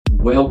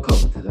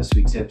welcome to this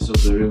week's episode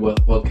of the Real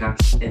Wealth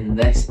Podcast. In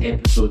this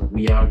episode,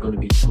 we are going to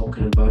be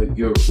talking about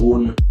your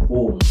own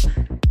home,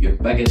 your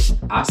biggest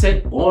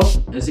asset, or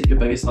is it your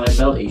biggest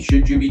liability?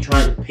 Should you be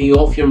trying to pay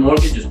off your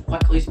mortgage as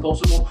quickly as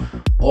possible,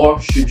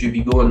 or should you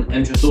be going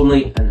interest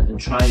only and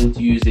trying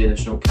to use the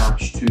additional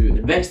cash to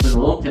invest in the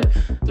long term?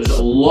 There's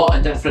a lot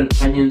of different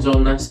opinions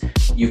on this.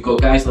 You've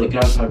got guys like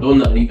Grant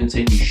Cardone that are even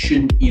saying you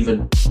shouldn't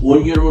even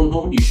own your own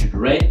home, you should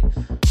rent.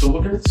 So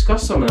we're going to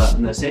discuss some of that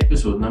in this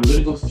episode, and I'm going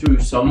to go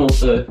through some of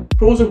the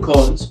pros and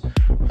cons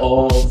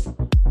of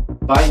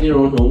buying your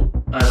own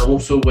home, and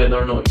also whether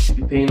or not you should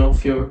be paying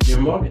off your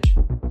mortgage.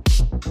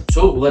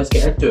 So let's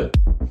get into it.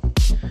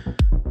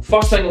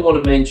 First thing I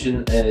want to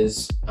mention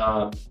is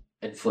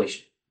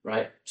inflation,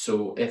 right?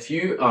 So if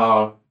you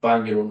are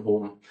buying your own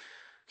home,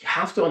 you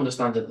have to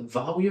understand that the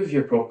value of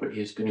your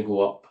property is going to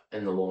go up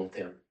in the long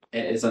term.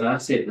 It is an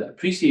asset that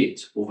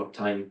appreciates over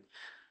time,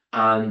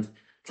 and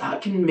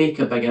that can make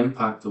a big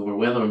impact over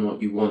whether or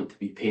not you want to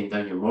be paying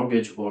down your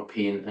mortgage or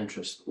paying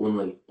interest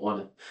only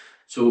on it.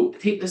 So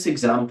take this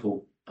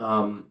example.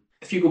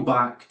 If you go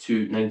back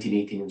to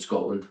 1980 in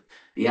Scotland,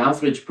 the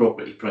average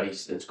property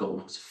price in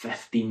Scotland was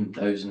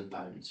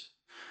 £15,000.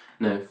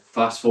 Now,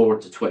 fast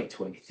forward to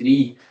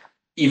 2023,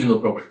 even though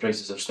property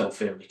prices are still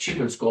fairly cheap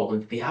in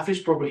Scotland, the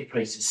average property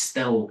price is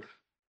still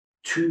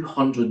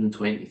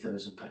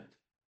 £220,000,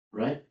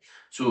 right?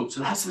 So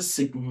that's a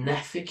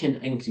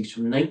significant increase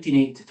from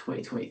 1980 to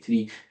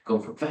 2023,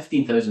 going from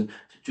 15,000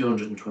 to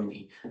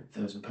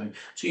 £220,000.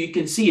 So you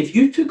can see if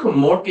you took a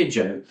mortgage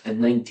out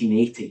in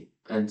 1980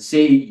 and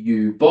say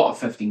you bought a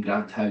 15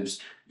 grand house,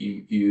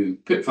 you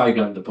put £5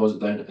 grand deposit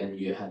down and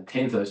you had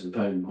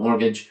 £10,000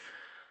 mortgage.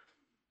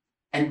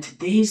 In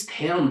today's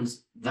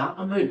terms, that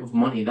amount of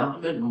money, that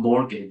amount of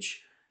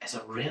mortgage is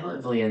a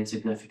relatively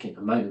insignificant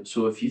amount.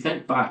 So if you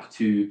think back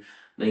to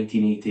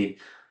 1980,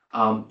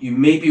 you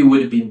maybe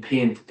would have been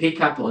paying, to pay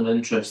capital and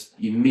interest,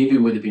 you maybe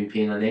would have been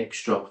paying an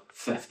extra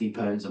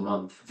 £50 a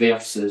month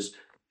versus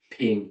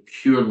paying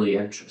purely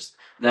interest.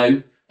 Now,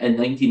 in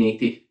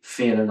 1980,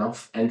 fair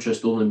enough,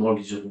 interest-only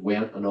mortgages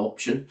weren't an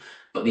option,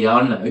 but they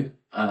are now,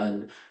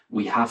 and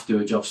we have to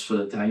adjust for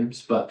the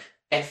times. But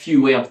if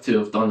you were to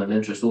have done an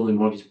interest-only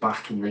mortgage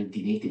back in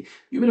 1980,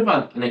 you would have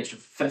had an extra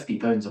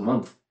 £50 a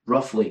month,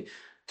 roughly,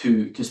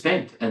 to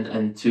spend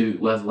and to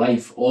live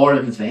life or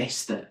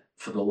invest it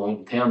for the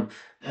long term.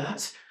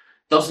 That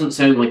doesn't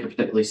sound like a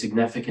particularly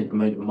significant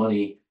amount of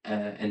money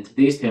in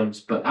today's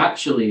terms, but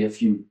actually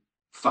if you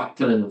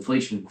factor in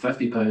inflation,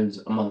 £50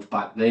 a month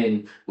back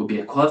then would be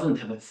equivalent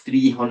to about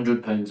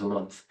 £300 a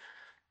month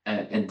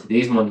in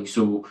today's money.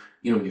 So,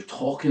 you know, you're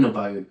talking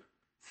about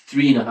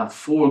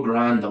 £4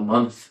 grand a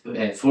month,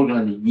 £4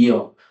 grand a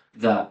year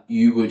that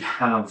you would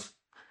have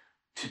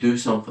to do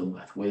something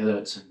with, whether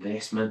it's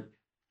investment,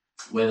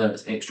 whether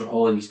it's extra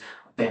holidays,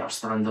 a better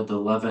standard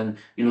of living,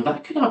 you know,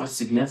 that could have a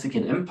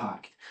significant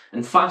impact.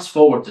 And fast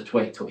forward to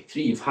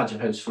 2023, you've had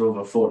your house for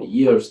over 40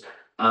 years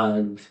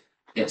and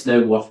it's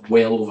now worth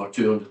well over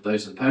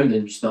 £200,000 and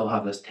you still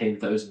have this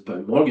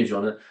 £10,000 mortgage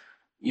on it.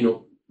 You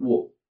know,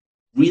 what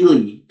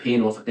really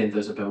paying off a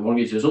 £10,000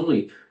 mortgage is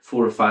only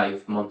 4 or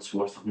 5 months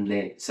worth of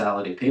net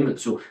salary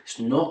payment. So it's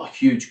not a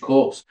huge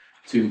cost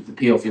to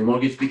pay off your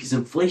mortgage because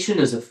inflation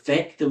is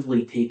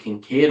effectively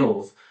taking care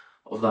of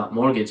that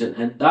mortgage.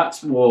 And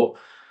that's what,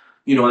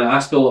 you know, I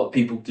ask a lot of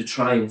people to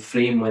try and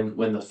frame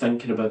when they're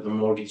thinking about their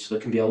mortgage. So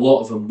there can be a lot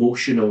of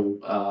emotional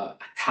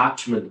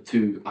attachment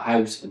to a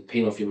house and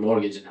paying off your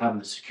mortgage and having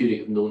the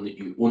security of knowing that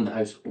you own the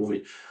house over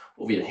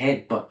your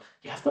head. But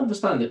you have to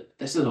understand that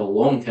this is a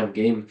long-term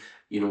game.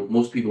 You know,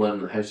 most people are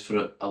in the house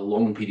for a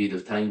long period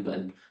of time,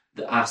 and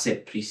the asset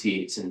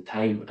appreciates in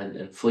time, and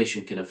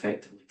inflation can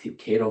effectively take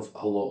care of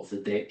a lot of the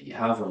debt that you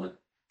have on it.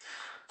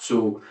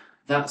 So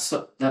that's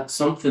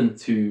something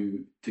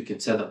to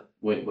consider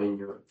when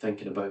you're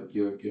thinking about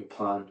your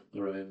plan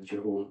around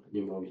your home and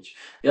your mortgage.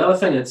 The other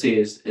thing I'd say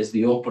is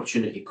the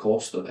opportunity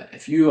cost of it.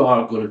 If you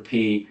are going to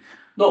pay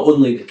not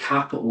only the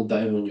capital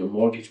down on your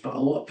mortgage, but a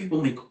lot of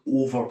people make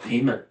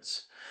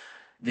overpayments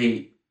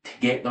to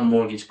get their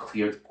mortgage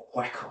cleared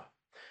quicker.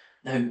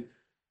 Now,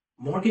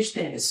 mortgage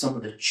debt is some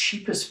of the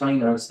cheapest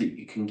finance that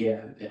you can get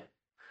out there.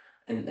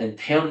 In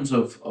terms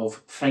of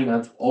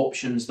finance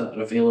options that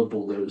are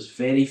available, there is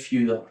very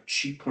few that are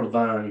cheaper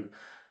than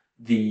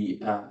the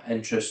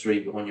interest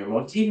rate on your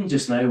mortgage. Even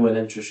just now when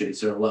interest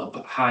rates are a little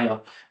bit higher,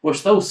 we're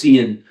still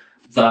seeing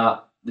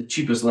that the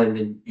cheapest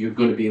lending you're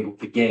going to be able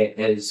to get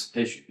is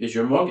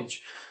your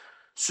mortgage.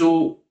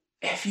 So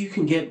if you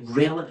can get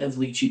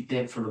relatively cheap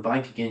debt from the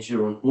bank against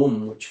your own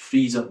home, which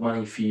frees up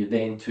money for you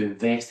then to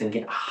invest and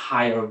get a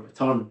higher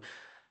return,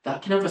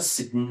 that can have a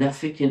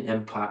significant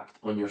impact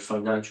on your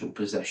financial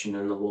position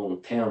in the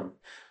long term.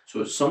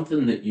 So it's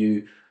something that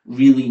you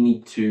really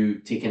need to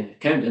take into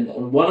account.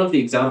 And one of the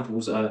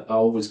examples I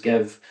always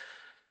give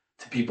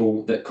to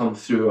people that come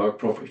through our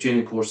property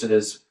training course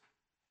is,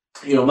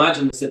 you know,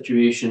 imagine the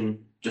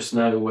situation just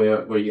now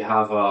where you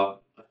have a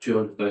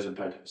 £200,000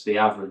 house, the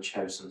average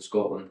house in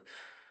Scotland,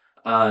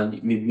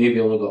 and maybe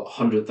only got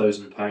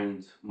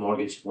 £100,000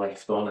 mortgage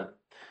left on it.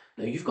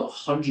 Now you've got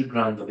 100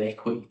 grand of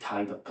equity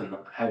tied up in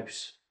that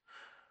house.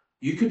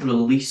 You could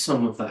release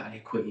some of that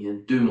equity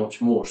and do much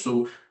more.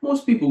 So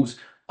most people's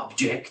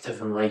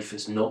objective in life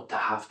is not to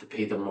have to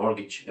pay their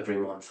mortgage every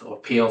month or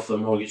pay off their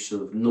mortgage so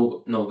they've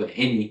not got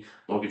any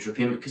mortgage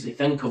repayment, because they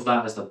think of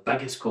that as the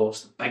biggest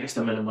cost, the biggest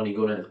amount of money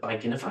going out of the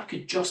bank. And if I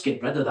could just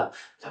get rid of that,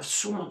 I'd have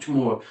so much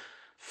more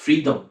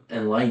freedom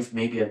in life.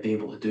 Maybe I'd be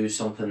able to do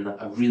something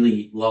that I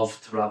really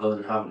loved rather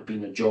than having to be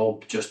in a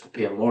job just to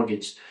pay a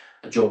mortgage,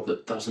 a job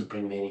that doesn't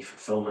bring me any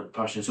fulfillment or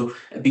passion. So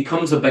it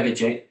becomes a big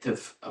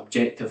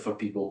objective for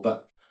people.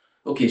 But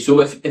okay,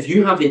 so if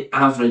you have the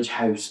average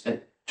house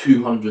at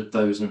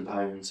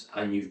 £200,000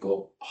 and you've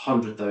got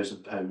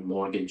 £100,000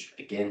 mortgage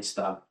against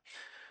that,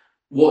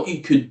 what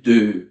you could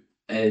do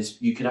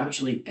is you could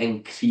actually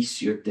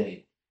increase your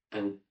debt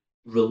and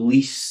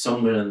release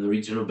somewhere in the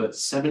region of about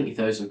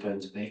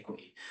 £70,000 of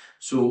equity.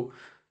 So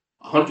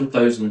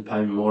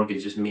 £100,000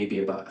 mortgage is maybe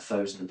about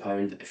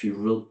 £1,000. If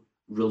you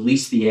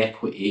release the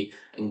equity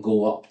and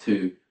go up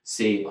to,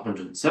 say,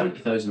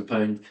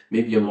 £170,000,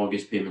 maybe your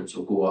mortgage payments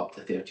will go up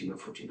to £1,300 or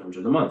 £1,400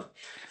 a month.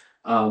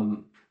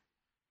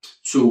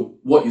 So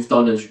what you've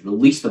done is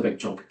released a big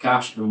chunk of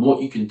cash, and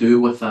what you can do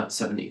with that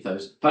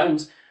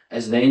 £70,000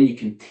 is then you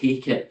can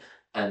take it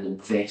and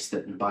invest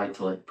it in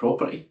buy-to-let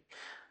property.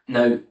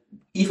 Now,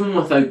 even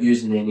without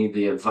using any of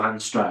the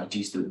advanced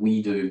strategies that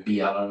we do,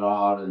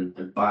 BRRR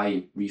and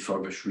buy,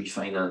 refurbish,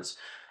 refinance,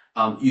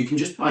 you can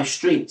just buy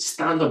straight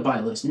standard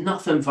buy-to-lets,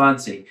 nothing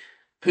fancy,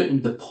 putting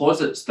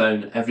deposits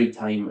down every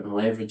time and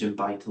leveraging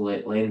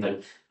buy-to-let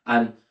lending.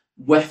 And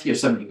with your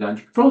 70 grand,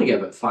 you could probably get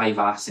about 5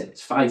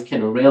 assets, 5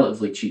 kind of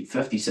relatively cheap,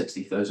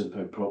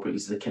 £50,000-60,000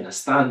 properties, the kind of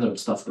standard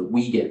stuff that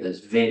we get that's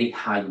very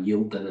high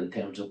yielding in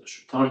terms of its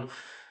return.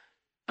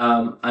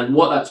 And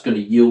what that's going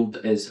to yield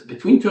is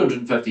between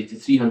 £250 to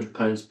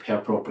 £300 per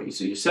property.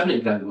 So your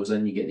 70 grand goes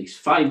in, you get these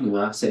 5 new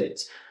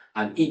assets,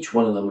 and each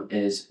one of them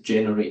is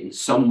generating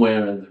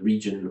somewhere in the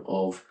region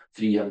of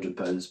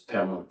 £300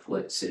 per month,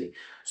 let's say.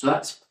 So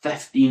that's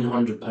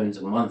 £1,500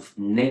 a month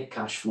net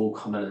cash flow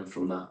coming in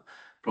from that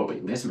property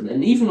investment.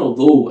 And even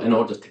although in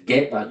order to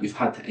get that you've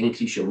had to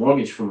increase your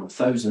mortgage from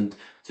 1,000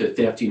 to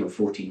 1,300 or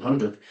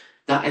 1,400,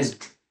 that is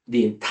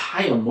the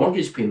entire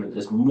mortgage payment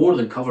is more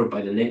than covered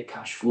by the net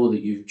cash flow that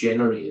you've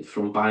generated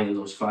from buying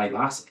those 5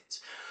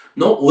 assets.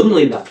 Not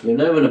only that, you're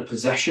now in a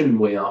position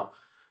where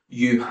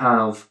you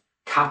have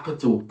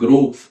capital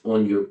growth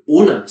on your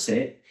own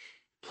asset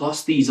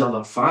plus these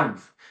other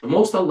 5. And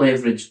whilst they're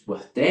leveraged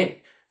with debt,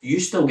 you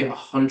still get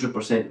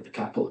 100% of the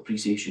capital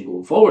appreciation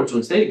going forward. So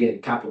instead of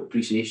getting capital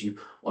appreciation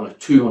on a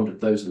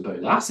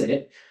 £200,000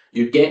 asset,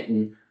 you're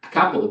getting a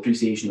capital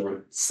appreciation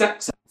on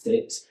 6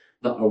 assets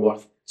that are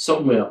worth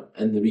somewhere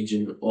in the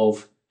region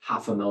of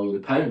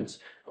 £500,000,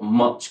 a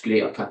much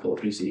greater capital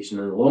appreciation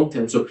in the long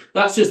term. So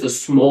that's just a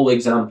small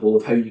example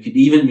of how you could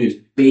even use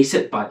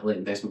basic buy-to-let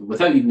investment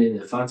without even any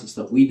of the fancy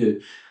stuff we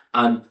do,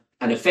 and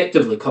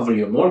effectively cover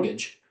your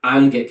mortgage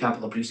and get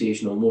capital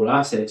appreciation on more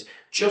assets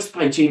just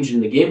by changing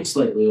the game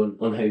slightly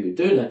on how you're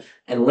doing it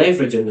and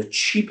leveraging the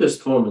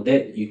cheapest form of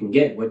debt that you can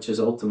get, which is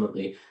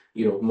ultimately,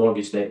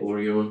 mortgage debt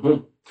over your own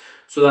home.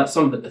 So that's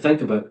something to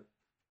think about.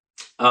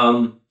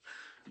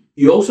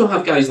 You also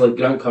have guys like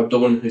Grant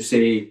Cardone who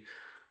say you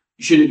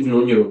shouldn't even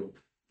own your own,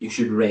 you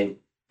should rent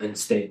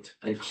instead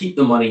and keep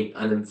the money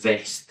and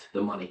invest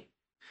the money.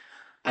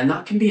 And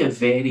that can be a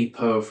very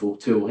powerful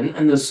tool.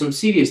 And there's some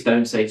serious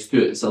downsides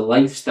to it. It's a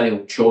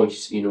lifestyle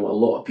choice. A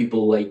lot of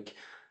people like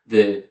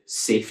the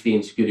safety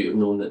and security of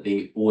knowing that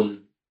they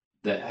own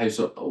the house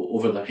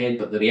over their head.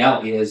 But the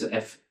reality is,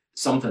 if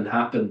something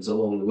happens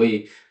along the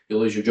way, you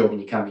lose your job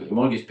and you can't meet your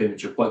mortgage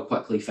payments, you'll quite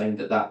quickly find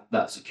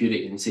that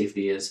security and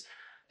safety is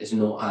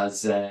not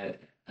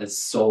as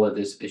solid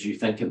as you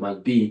think it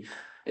might be,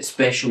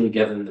 especially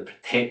given the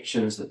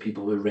protections that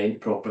people who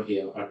rent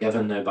property are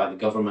given now by the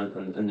government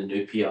and the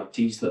new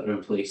PRTs that are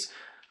in place.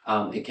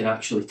 It can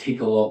actually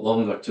take a lot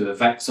longer to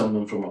evict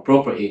someone from a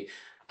property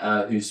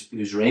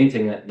who's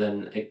renting it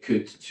than it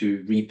could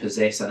to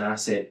repossess an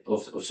asset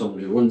of someone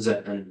who owns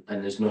it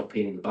and is not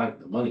paying the bank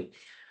the money.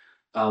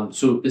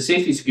 So the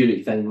safety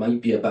security thing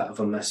might be a bit of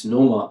a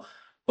misnomer,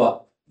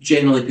 but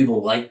generally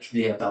people like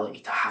the ability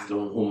to have their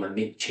own home and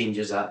make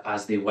changes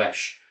as they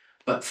wish.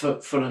 But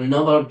for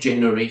another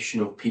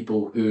generation of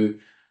people who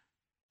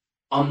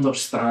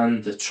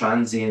understand the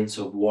transience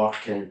of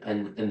work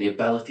and the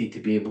ability to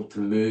be able to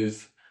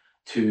move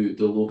to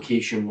the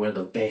location where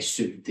they're best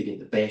suited to get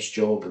the best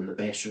job and the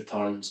best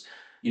returns,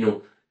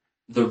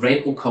 the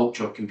rental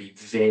culture can be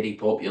very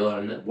popular,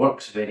 and it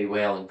works very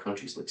well in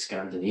countries like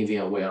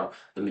Scandinavia, where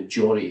the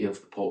majority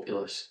of the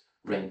populace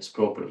rents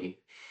property.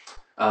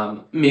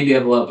 Maybe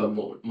a little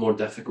bit more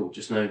difficult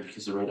just now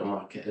because the rental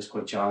market is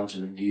quite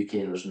challenging in the UK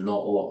and there's not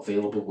a lot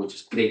available, which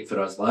is great for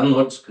us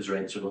landlords because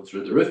rents are going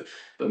through the roof,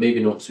 but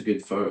maybe not so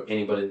good for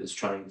anybody that's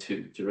trying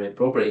to rent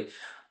property.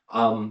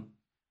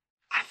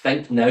 I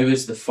think now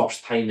is the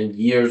first time in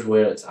years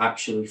where it's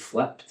actually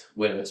flipped,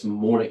 where it's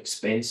more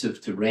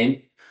expensive to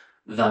rent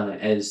than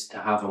it is to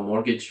have a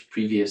mortgage.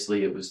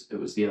 Previously, it was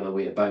the other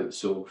way about.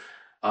 So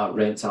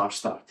rents are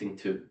starting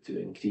to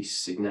increase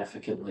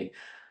significantly.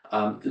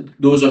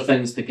 Those are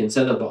things to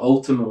consider, but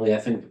ultimately, I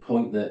think the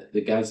point that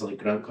the guys like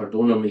Grant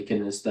Cardone are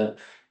making is that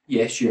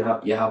yes, you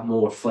have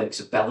more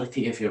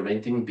flexibility if you're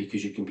renting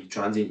because you can be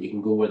transient, you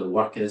can go where the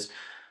work is,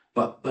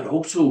 but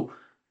also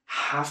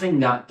having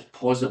that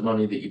deposit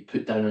money that you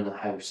put down in a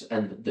house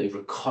and the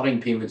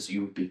recurring payments that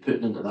you would be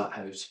putting into that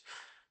house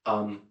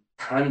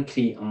can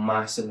create a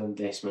massive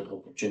investment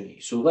opportunity.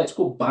 So let's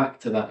go back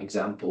to that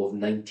example of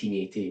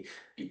 1980.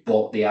 You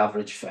bought the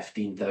average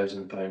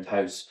 £15,000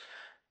 house,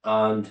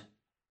 and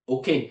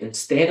okay,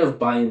 instead of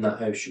buying that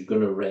house, you're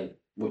going to rent,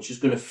 which is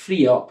going to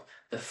free up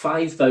the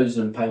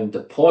 £5,000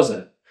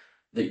 deposit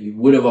that you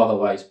would have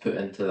otherwise put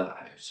into that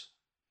house.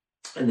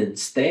 And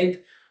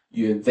instead,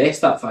 you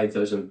invest that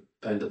 £5,000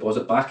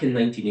 deposit back in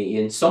 1980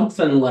 in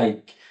something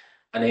like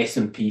an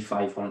S&P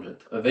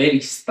 500, a very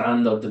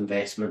standard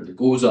investment that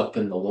goes up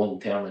in the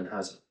long term and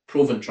has a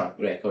proven track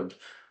record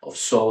of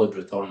solid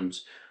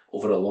returns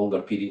over a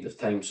longer period of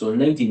time. So in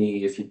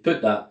 1980, if you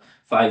put that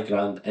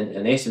 £5,000 in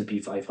an S&P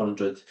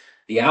 500,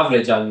 the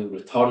average annual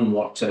return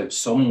works out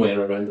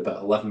somewhere around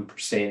about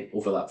 11%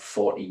 over that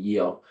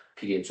 40-year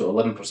period. So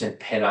 11%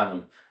 per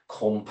annum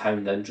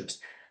compound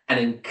interest. And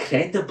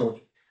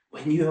incredibly,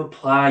 when you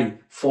apply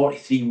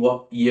 43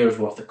 years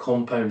worth of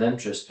compound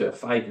interest to a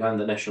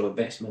 £5,000 initial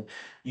investment,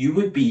 you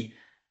would be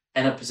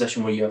in a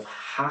position where you have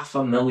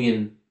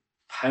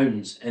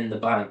 £500,000 in the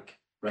bank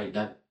right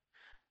now.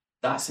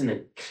 That's an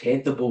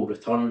incredible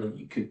return that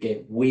you could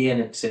get way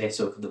in excess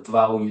of the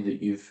value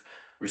that you've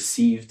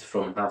received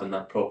from having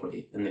that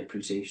property and the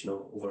appreciation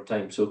over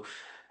time. So,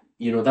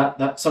 you know,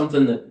 that's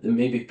something that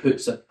maybe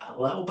puts a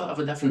little bit of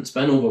a different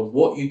spin over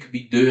what you could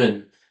be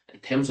doing in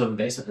terms of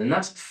investment. And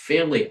that's a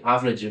fairly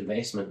average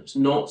investment. It's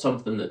not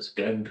something that's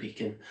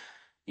groundbreaking.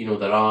 You know,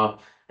 there are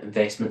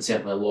investments,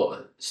 certainly a lot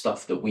of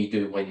stuff that we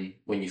do when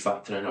you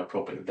factor in our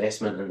property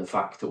investment and the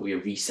fact that we're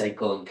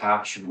recycling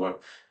cash and we're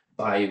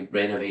buy,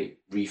 renovate,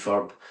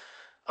 refurb,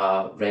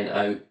 rent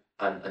out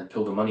and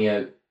pull the money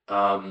out.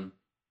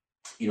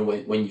 You know,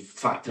 when you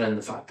factor in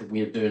the fact that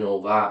we're doing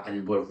all that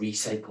and we're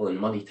recycling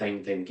money time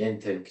and time again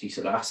to increase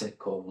our asset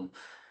column,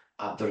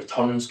 the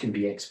returns can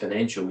be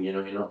exponential. You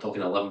know, you're not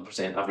talking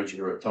 11% average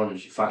year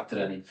returns. You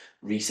factor in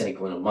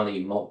recycling of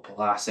money,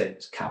 multiple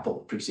assets,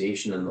 capital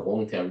appreciation in the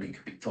long term, you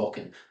could be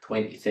talking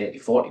 20, 30,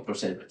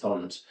 40%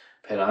 returns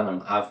per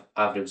annum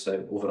averaged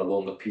out over a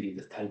longer period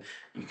of time.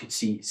 You could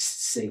see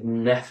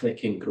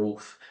significant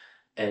growth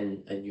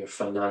in your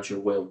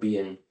financial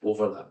well-being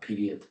over that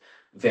period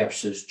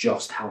versus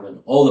just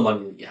having all the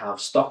money that you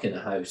have stuck in a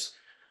house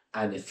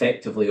and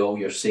effectively all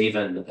you're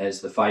saving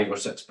is the 5 or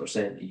 6%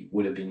 that you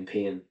would have been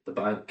paying the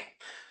bank.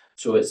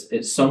 So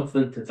it's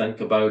something to think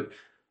about.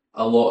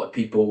 A lot of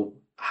people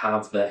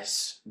have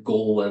this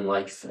goal in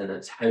life, and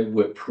it's how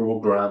we're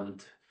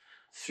programmed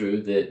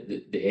through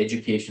the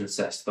education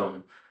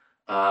system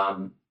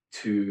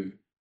to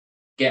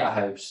get a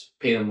house,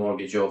 pay the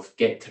mortgage off,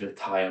 get to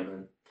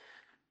retirement.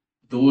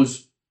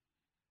 Those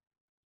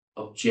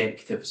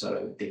objectives are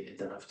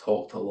outdated, and I've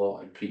talked a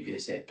lot in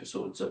previous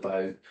episodes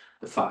about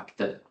the fact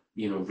that,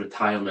 you know,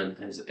 retirement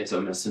is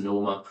a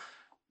misnomer,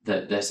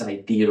 that this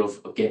idea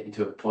of getting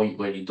to a point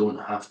where you don't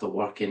have to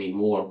work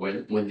anymore,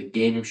 when the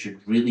game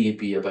should really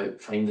be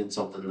about finding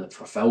something that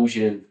fulfills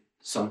you,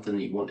 something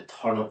that you want to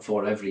turn up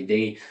for every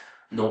day,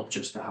 not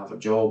just to have a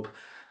job.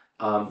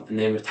 And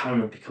then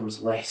retirement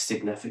becomes less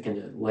significant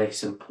and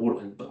less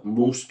important, but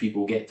most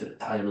people get to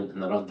retirement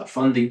and they're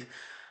underfunded.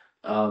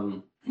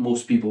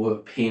 Most people who are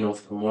paying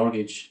off their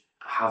mortgage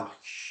have a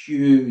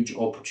huge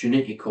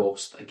opportunity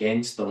cost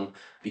against them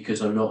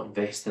because they're not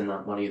investing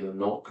that money, they're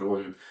not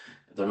growing,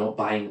 they're not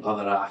buying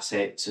other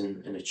assets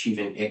and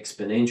achieving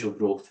exponential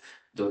growth.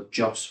 They're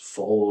just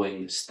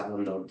following the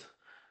standard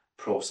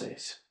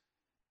process.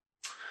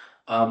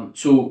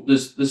 So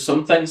there's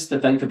some things to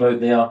think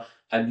about there.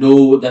 I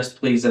know this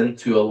plays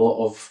into a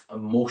lot of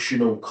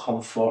emotional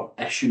comfort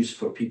issues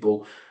for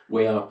people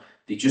where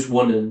they just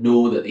want to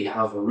know that they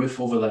have a roof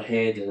over their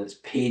head and it's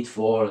paid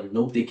for and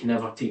nobody can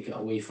ever take it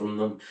away from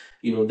them.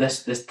 You know,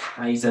 this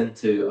ties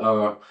into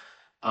our,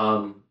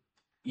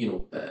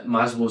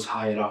 Maslow's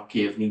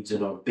hierarchy of needs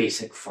and our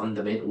basic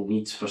fundamental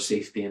needs for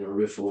safety and a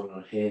roof over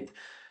our head.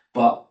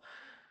 But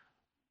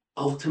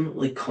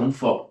ultimately,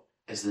 comfort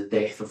is the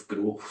death of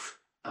growth.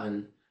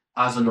 And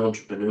as an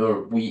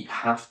entrepreneur, we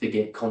have to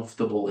get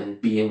comfortable in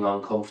being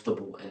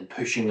uncomfortable and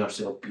pushing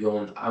ourselves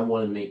beyond. I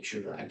want to make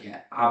sure that I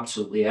get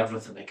absolutely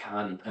everything I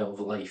can out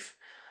of life.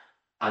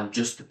 And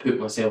just to put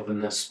myself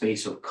in this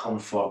space of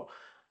comfort,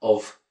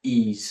 of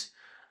ease,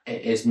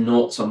 it is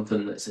not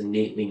something that's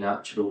innately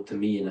natural to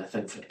me. And I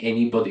think for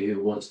anybody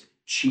who wants to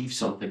achieve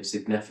something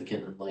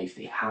significant in life,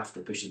 they have to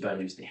push the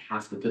boundaries, they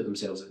have to put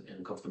themselves in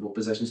uncomfortable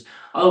positions.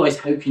 Otherwise,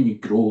 how can you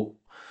grow?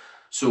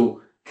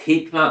 So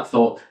take that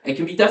thought. It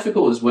can be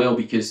difficult as well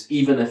because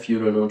even if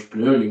you're an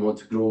entrepreneur and you want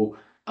to grow,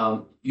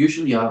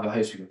 usually you have a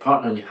house with your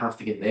partner and you have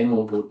to get them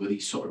on board with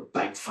these sort of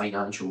big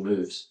financial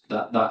moves.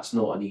 That's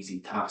not an easy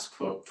task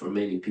for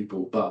many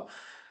people, but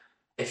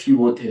if you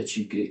want to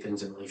achieve great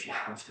things in life, you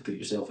have to put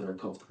yourself in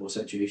uncomfortable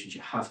situations.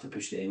 You have to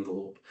push the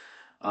envelope,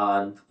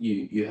 and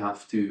you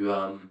have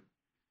to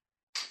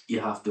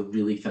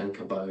really think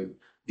about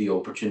the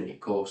opportunity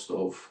cost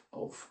of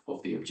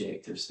the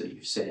objectives that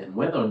you've set, and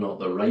whether or not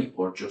they're right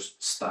or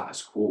just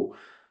status quo.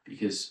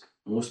 Because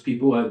most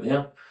people out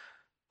there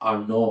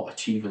are not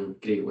achieving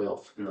great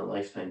wealth in their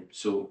lifetime.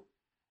 So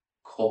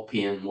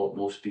copying what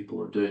most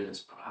people are doing is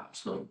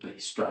perhaps not the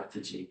best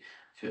strategy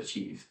to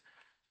achieve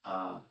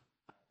a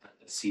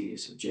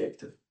serious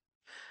objective.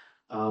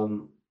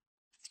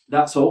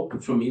 That's all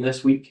from me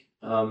this week.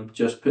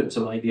 Just putting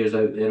some ideas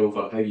out there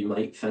over how you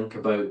might think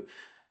about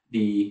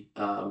the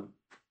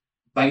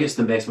biggest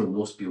investment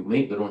most people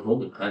make, their own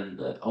home. And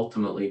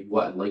ultimately,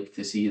 what I'd like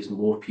to see is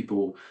more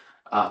people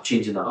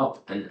changing that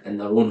up, and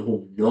their own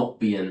home not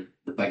being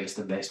the biggest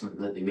investment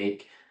that they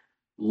make,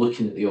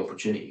 looking at the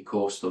opportunity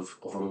cost of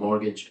a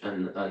mortgage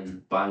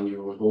and buying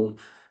your own home,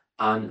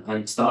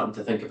 and starting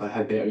to think about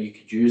how better you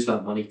could use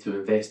that money to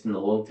invest in the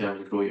long term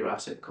and grow your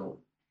asset column.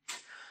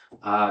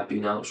 I've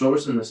been Alex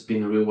Robertson. This has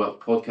been the Real Wealth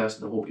Podcast,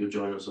 and I hope you'll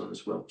join us on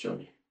this wealth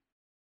journey.